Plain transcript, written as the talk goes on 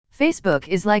Facebook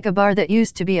is like a bar that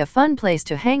used to be a fun place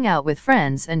to hang out with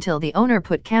friends until the owner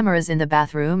put cameras in the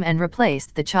bathroom and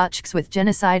replaced the tchotchkes with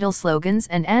genocidal slogans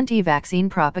and anti-vaccine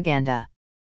propaganda.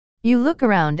 You look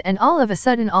around and all of a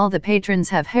sudden all the patrons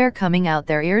have hair coming out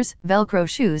their ears, Velcro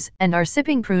shoes, and are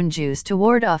sipping prune juice to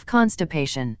ward off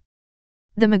constipation.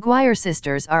 The Maguire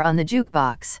sisters are on the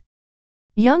jukebox.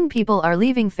 Young people are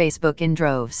leaving Facebook in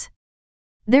droves.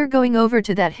 They're going over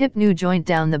to that hip new joint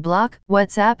down the block,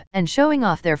 WhatsApp, and showing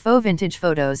off their faux vintage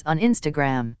photos on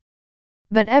Instagram.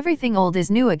 But everything old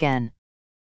is new again.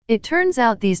 It turns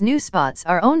out these new spots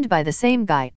are owned by the same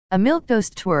guy, a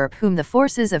milquetoast twerp whom the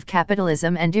forces of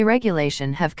capitalism and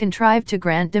deregulation have contrived to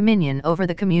grant dominion over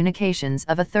the communications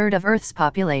of a third of Earth's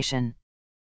population.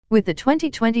 With the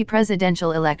 2020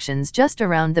 presidential elections just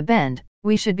around the bend,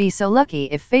 we should be so lucky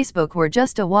if Facebook were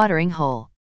just a watering hole.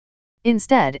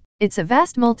 Instead, it's a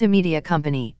vast multimedia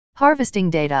company, harvesting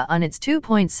data on its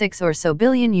 2.6 or so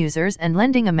billion users and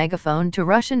lending a megaphone to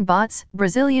Russian bots,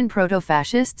 Brazilian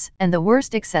proto-fascists, and the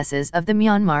worst excesses of the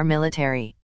Myanmar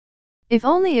military. If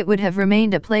only it would have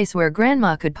remained a place where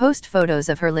grandma could post photos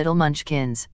of her little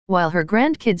munchkins, while her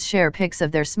grandkids share pics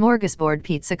of their smorgasbord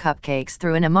pizza cupcakes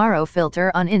through an Amaro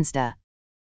filter on Insta.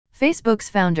 Facebook's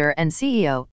founder and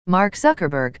CEO, Mark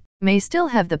Zuckerberg, may still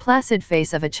have the placid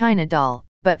face of a China doll,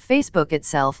 but Facebook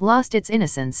itself lost its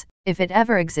innocence, if it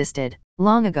ever existed,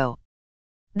 long ago.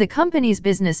 The company's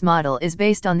business model is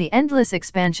based on the endless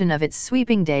expansion of its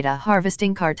sweeping data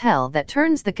harvesting cartel that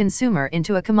turns the consumer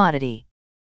into a commodity.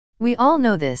 We all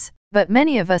know this, but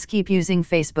many of us keep using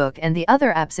Facebook and the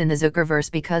other apps in the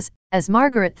Zuckerverse because, as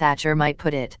Margaret Thatcher might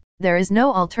put it, there is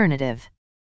no alternative.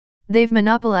 They've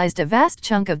monopolized a vast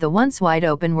chunk of the once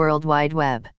wide-open World Wide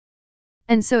Web.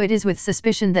 And so it is with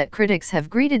suspicion that critics have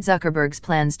greeted Zuckerberg's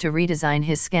plans to redesign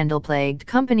his scandal-plagued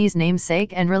company's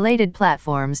namesake and related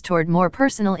platforms toward more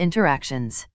personal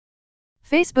interactions.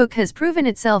 Facebook has proven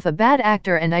itself a bad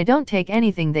actor, and I don't take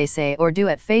anything they say or do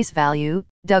at face value,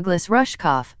 Douglas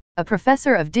Rushkoff, a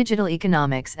professor of digital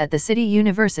economics at the City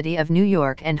University of New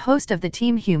York and host of the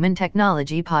Team Human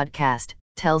Technology podcast,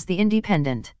 tells The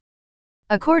Independent.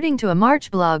 According to a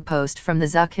March blog post from the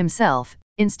Zuck himself,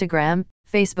 Instagram,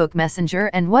 Facebook Messenger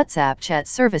and WhatsApp chat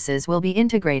services will be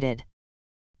integrated.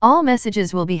 All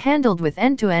messages will be handled with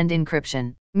end-to-end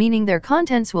encryption, meaning their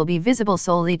contents will be visible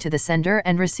solely to the sender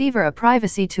and receiver, a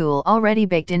privacy tool already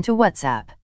baked into WhatsApp.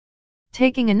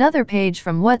 Taking another page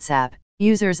from WhatsApp,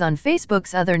 users on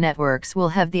Facebook's other networks will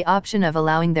have the option of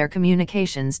allowing their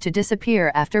communications to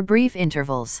disappear after brief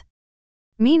intervals.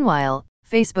 Meanwhile,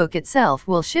 Facebook itself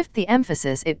will shift the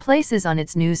emphasis it places on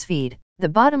its news feed, the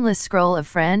bottomless scroll of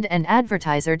friend and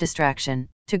advertiser distraction,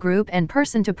 to group and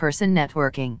person-to-person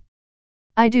networking.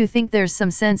 I do think there's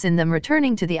some sense in them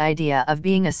returning to the idea of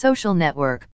being a social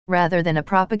network, rather than a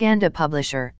propaganda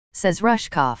publisher, says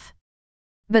Rushkoff.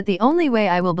 But the only way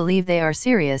I will believe they are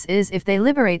serious is if they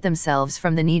liberate themselves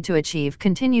from the need to achieve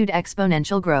continued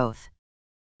exponential growth.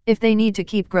 If they need to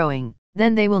keep growing,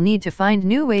 then they will need to find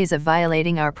new ways of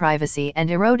violating our privacy and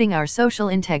eroding our social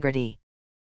integrity.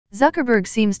 Zuckerberg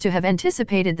seems to have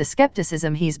anticipated the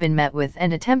skepticism he's been met with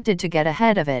and attempted to get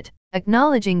ahead of it,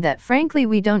 acknowledging that frankly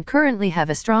we don't currently have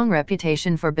a strong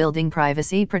reputation for building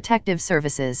privacy protective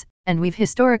services, and we've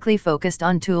historically focused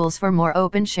on tools for more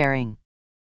open sharing.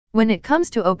 When it comes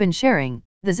to open sharing,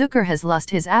 the Zucker has lost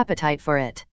his appetite for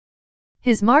it.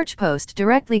 His March post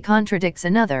directly contradicts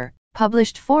another,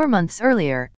 published 4 months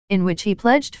earlier, in which he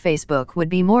pledged Facebook would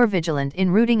be more vigilant in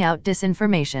rooting out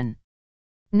disinformation.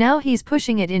 Now he's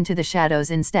pushing it into the shadows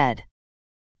instead.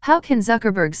 How can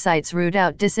Zuckerberg's sites root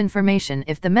out disinformation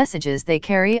if the messages they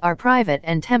carry are private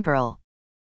and temporal?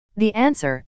 The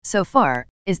answer, so far,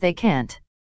 is they can't.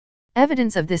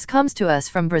 Evidence of this comes to us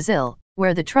from Brazil,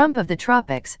 where the Trump of the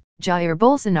tropics, Jair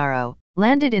Bolsonaro,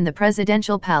 landed in the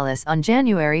presidential palace on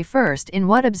January 1 in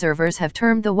what observers have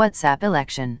termed the WhatsApp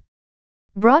election.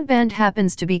 Broadband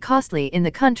happens to be costly in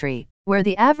the country, where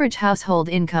the average household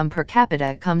income per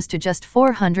capita comes to just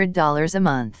 $400 a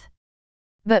month.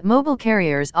 But mobile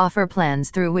carriers offer plans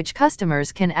through which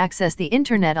customers can access the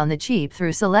internet on the cheap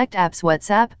through select apps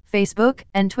WhatsApp, Facebook,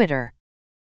 and Twitter.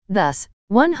 Thus,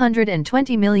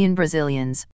 120 million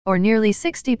Brazilians, or nearly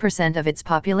 60% of its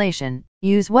population,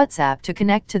 use WhatsApp to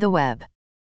connect to the web.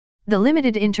 The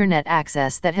limited internet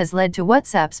access that has led to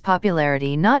WhatsApp's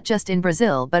popularity not just in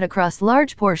Brazil but across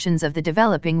large portions of the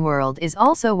developing world is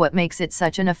also what makes it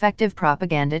such an effective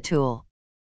propaganda tool.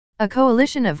 A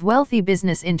coalition of wealthy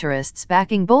business interests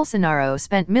backing Bolsonaro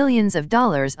spent millions of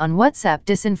dollars on WhatsApp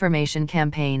disinformation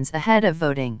campaigns ahead of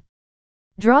voting.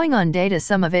 Drawing on data,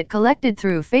 some of it collected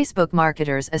through Facebook,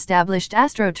 marketers established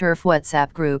AstroTurf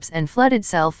WhatsApp groups and flooded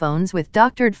cell phones with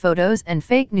doctored photos and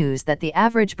fake news that the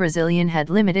average Brazilian had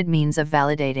limited means of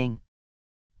validating.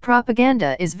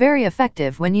 Propaganda is very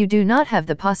effective when you do not have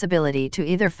the possibility to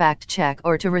either fact-check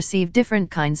or to receive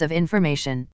different kinds of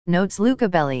information, notes Luca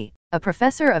Belli, a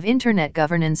professor of Internet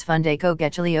Governance Fundação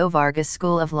Getúlio Vargas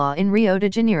School of Law in Rio de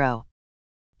Janeiro.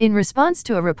 In response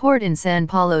to a report in São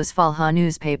Paulo's Folha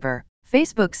newspaper,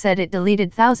 Facebook said it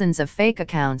deleted thousands of fake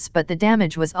accounts, but the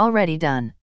damage was already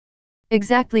done.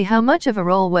 Exactly how much of a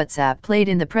role WhatsApp played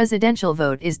in the presidential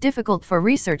vote is difficult for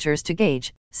researchers to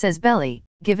gauge, says Belli,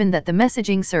 given that the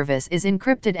messaging service is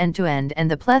encrypted end-to-end and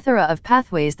the plethora of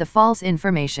pathways the false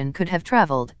information could have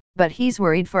traveled, but he's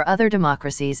worried for other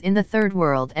democracies in the Third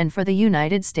World and for the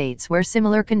United States where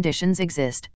similar conditions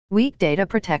exist, weak data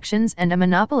protections and a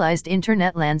monopolized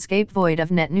internet landscape void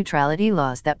of net neutrality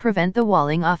laws that prevent the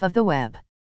walling off of the web.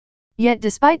 Yet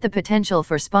despite the potential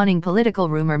for spawning political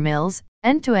rumor mills,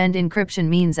 end-to-end encryption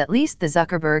means at least the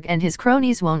Zuckerberg and his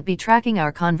cronies won't be tracking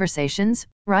our conversations,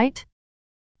 right?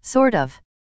 Sort of.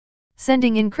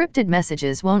 Sending encrypted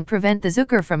messages won't prevent the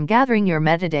Zucker from gathering your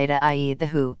metadata, i.e. the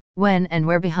who, when and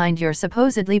where behind your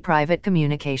supposedly private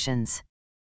communications.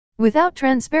 Without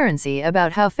transparency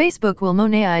about how Facebook will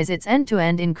monetize its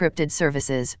end-to-end encrypted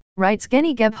services, writes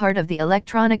Genny Gebhardt of the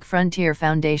Electronic Frontier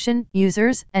Foundation,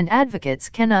 users and advocates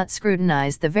cannot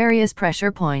scrutinize the various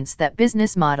pressure points that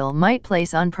business model might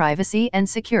place on privacy and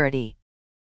security.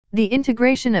 The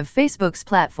integration of Facebook's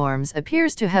platforms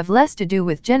appears to have less to do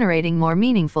with generating more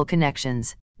meaningful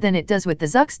connections than it does with the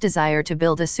Zuck's desire to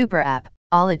build a super app,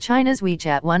 a la China's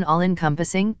WeChat, one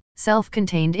all-encompassing,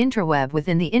 self-contained intraweb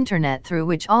within the internet through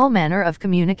which all manner of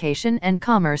communication and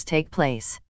commerce take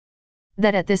place.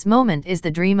 That at this moment is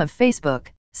the dream of Facebook,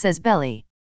 says Belli.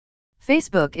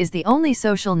 Facebook is the only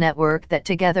social network that,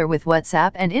 together with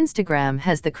WhatsApp and Instagram,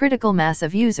 has the critical mass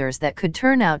of users that could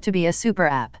turn out to be a super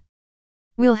app.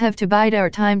 We'll have to bide our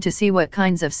time to see what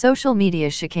kinds of social media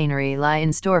chicanery lie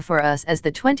in store for us as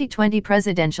the 2020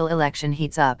 presidential election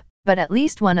heats up, but at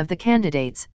least one of the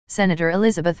candidates, Senator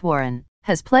Elizabeth Warren,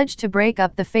 has pledged to break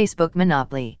up the Facebook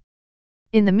monopoly.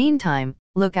 In the meantime,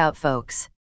 look out folks.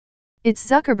 It's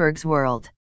Zuckerberg's world.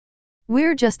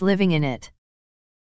 We're just living in it.